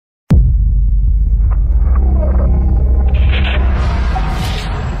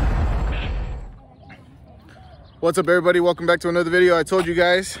What's up, everybody? Welcome back to another video. I told you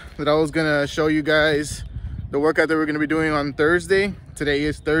guys that I was gonna show you guys the workout that we're gonna be doing on Thursday. Today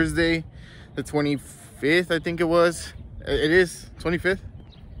is Thursday the 25th, I think it was. It is 25th.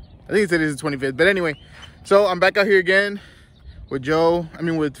 I think it is the 25th, but anyway, so I'm back out here again with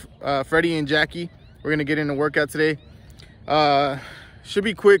Freddie and Jackie. We're gonna get in a workout today. Should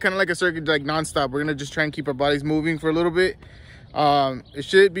be quick, kind of like a circuit, like non-stop. We're gonna just try and keep our bodies moving for a little bit. It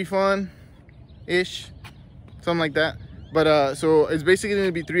should be fun-ish, something like that. But so it's basically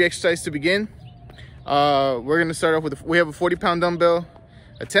gonna be 3 exercises to begin. We're gonna start off with we have a 40-pound dumbbell,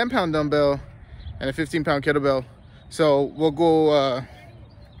 a 10-pound dumbbell, and a 15-pound kettlebell. So we'll go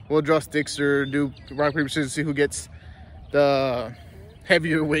we'll draw sticks or do rock paper scissors to see who gets the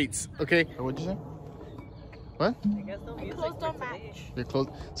heavier weights. Okay, what'd you say? What? Clothes don't match. Their clothes.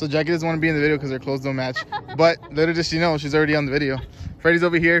 So Jackie doesn't want to be in the video because their clothes don't match. But little does she know, she's already on the video. Freddie's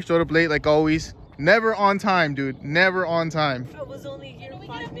over here, showed up late like always. Never on time, dude. Never on time. I was only here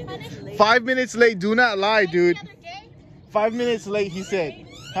 5 minutes late. 5 minutes late. Do not lie, dude. 5 minutes late, he said.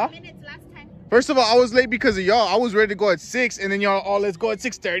 Huh? First of all, I was late because of y'all. I was ready to go at 6, and then y'all, let's go at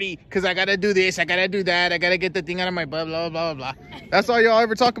 6:30 because I gotta do this, I gotta do that, I gotta get the thing out of my butt, blah blah blah blah. That's all y'all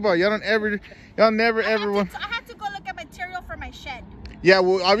ever talk about. Y'all never ever want. I had to go look at material for my shed. Yeah,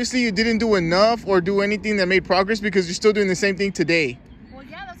 well, obviously you didn't do enough or do anything that made progress because you're still doing the same thing today. Well,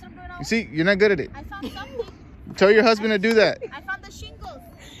 yeah, that's what I'm doing. You see, you're not good at it. I found something. Tell your husband to do that. I found the shingles.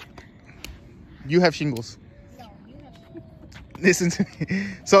 You have shingles. No, you have shingles. Listen to me.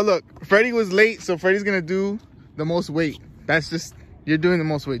 So look, Freddie was late, so Freddie's gonna do the most weight. That's just, you're doing the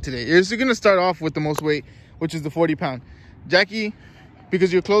most weight today. You're gonna start off with the most weight, which is the 40-pound. Jackie,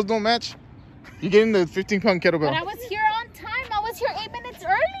 because your clothes don't match, you're getting the 15-pound kettlebell. But I was here on time. I was here 8 minutes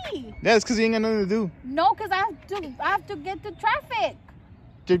early. Yeah, it's because you ain't got nothing to do. No, because I have to get the traffic.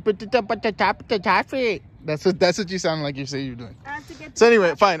 That's what you sound like you say you're doing. I have to get So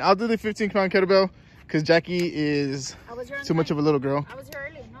anyway, fine. I'll do the 15-pound kettlebell because Jackie is too much of a little girl. I was here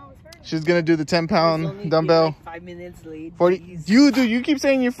early. No, I was here early. She's gonna do the 10-pound dumbbell. Like 5 minutes late. 40. Dude, you keep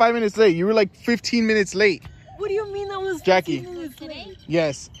saying you're 5 minutes late. You were like 15 minutes late. What do you mean I was Jackie. 15 minutes late?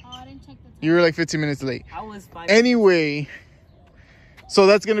 Yes. Oh, I didn't check the time. You were like 15 minutes late. I was 5 Anyway, so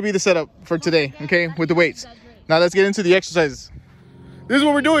that's gonna be the setup for today, okay, with the weights. Now let's get into the exercises. This is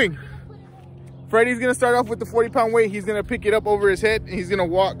what we're doing. Freddie's gonna start off with the 40-pound weight. He's gonna pick it up over his head and he's gonna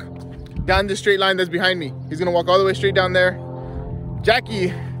walk down the straight line that's behind me. He's gonna walk all the way straight down there.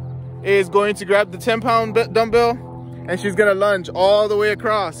 Jackie is going to grab the 10-pound dumbbell and she's gonna lunge all the way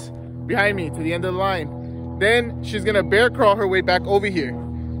across behind me to the end of the line. Then she's gonna bear crawl her way back over here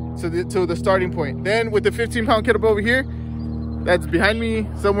to the starting point. Then with the 15-pound kettlebell over here, that's behind me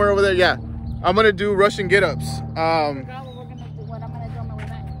somewhere over there. Yeah, I'm gonna do Russian get-ups. What I'm gonna do on my way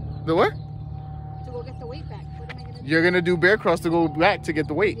back. The what? To go get the weight back. What am I gonna do? You're gonna do bear crawls to go back to get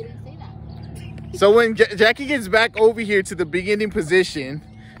the weight. You didn't say that. So when Jackie gets back over here to the beginning position,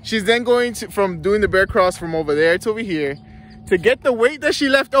 she's then going to, from doing the bear crawls from over there to over here, to get the weight that she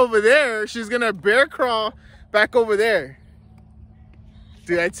left over there, she's gonna bear crawl back over there.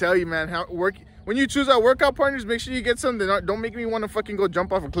 Dude, I tell you, man, when you choose our workout partners, make sure you get something. Don't make me want to fucking go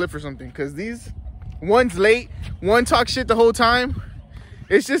jump off a cliff or something, because these, one's late, one talks shit the whole time.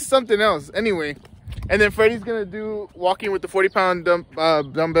 It's just something else. Anyway, and then Freddie's gonna do walking with the 40-pound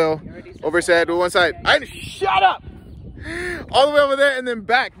dumbbell over his head to one side. Shut up! All the way over there and then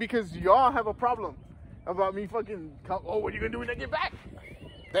back, because y'all have a problem about me fucking, oh, what are you gonna do when I get back?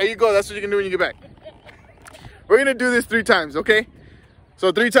 There you go, that's what you can do when you get back. We're gonna do this 3 times, okay?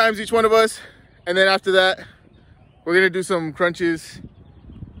 So 3 times each one of us, and then after that, we're gonna do some crunches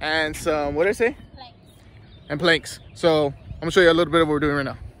and some, what did I say? Planks. And planks. So I'm gonna show you a little bit of what we're doing right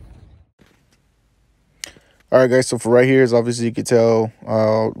now. All right, guys, so for right here, as obviously you can tell,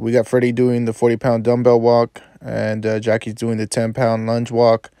 we got Freddie doing the 40-pound dumbbell walk, and Jackie's doing the 10-pound lunge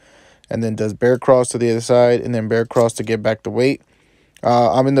walk, and then does bear crawls to the other side, and then bear crawls to get back the weight.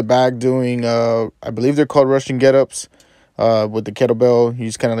 I'm in the back doing, I believe they're called Russian get-ups with the kettlebell. You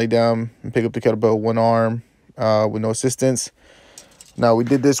just kind of lay down and pick up the kettlebell one arm with no assistance. Now, we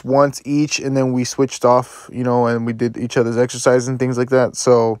did this once each, and then we switched off, you know, and we did each other's exercise and things like that.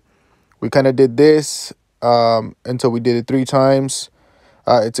 So we kind of did this until we did it 3 times.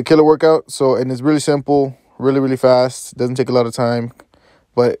 It's a killer workout, and it's really simple, really fast. Doesn't take a lot of time,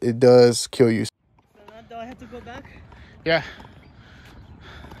 but it does kill you. So now do I have to go back? Yeah.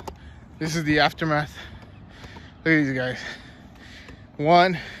 This is the aftermath. Look at these guys.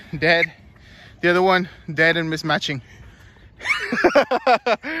 One dead, the other one dead and mismatching.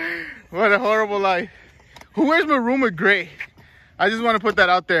 What a horrible life. Who wears maroon with gray? I just want to put that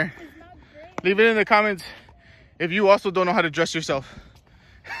out there. Leave it in the comments if you also don't know how to dress yourself.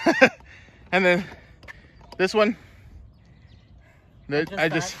 And then this one,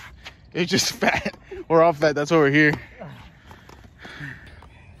 it's just fat. We're all fat, that's why we're here.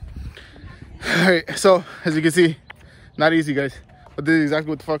 All right, so as you can see, not easy, guys, but this is exactly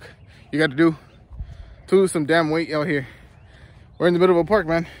what the fuck you got to do to lose some damn weight out here. We're in the middle of a park,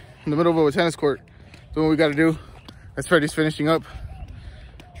 man, in the middle of a tennis court. So what we got to do, as Freddie's finishing up,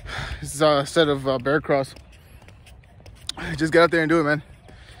 this is a set of bear crawls. Just get out there and do it, man.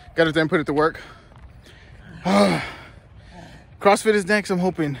 Get out there and put it to work. CrossFit is next, I'm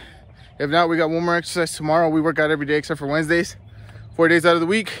hoping. If not, we got one more exercise tomorrow. We work out every day except for Wednesdays, 4 days out of the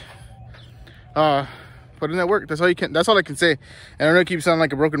week. Put in that work. That's all you can. That's all I can say. And I know it keeps sounding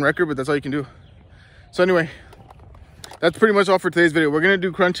like a broken record, but that's all you can do. So anyway, that's pretty much all for today's video. We're gonna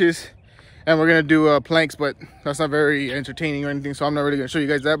do crunches and we're gonna do planks, but that's not very entertaining or anything, so I'm not really gonna show you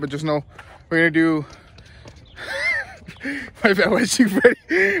guys that. But just know we're gonna do my bad.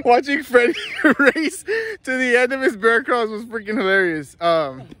 Watching Freddie race to the end of his bear crawls was freaking hilarious.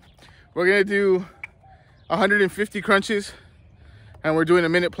 We're gonna do 150 crunches and we're doing a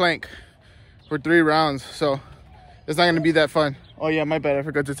minute plank for 3 rounds, so it's not gonna be that fun. Oh yeah, my bad, I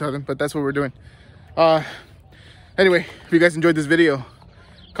forgot to tell them, but that's what we're doing. Anyway, if you guys enjoyed this video,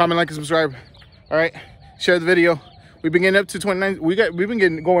 comment, like, and subscribe. All right, share the video. We've been getting up to 29. We've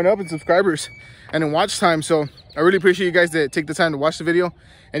been going up in subscribers and in watch time, so I really appreciate you guys that take the time to watch the video,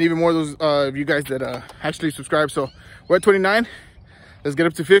 and even more those of you guys that actually subscribe. So we're at 29. Let's get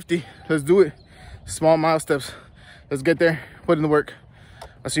up to 50. Let's do it. Small mile steps. Let's get there, put in the work.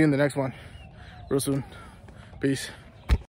 I'll see you in the next one real soon. Peace.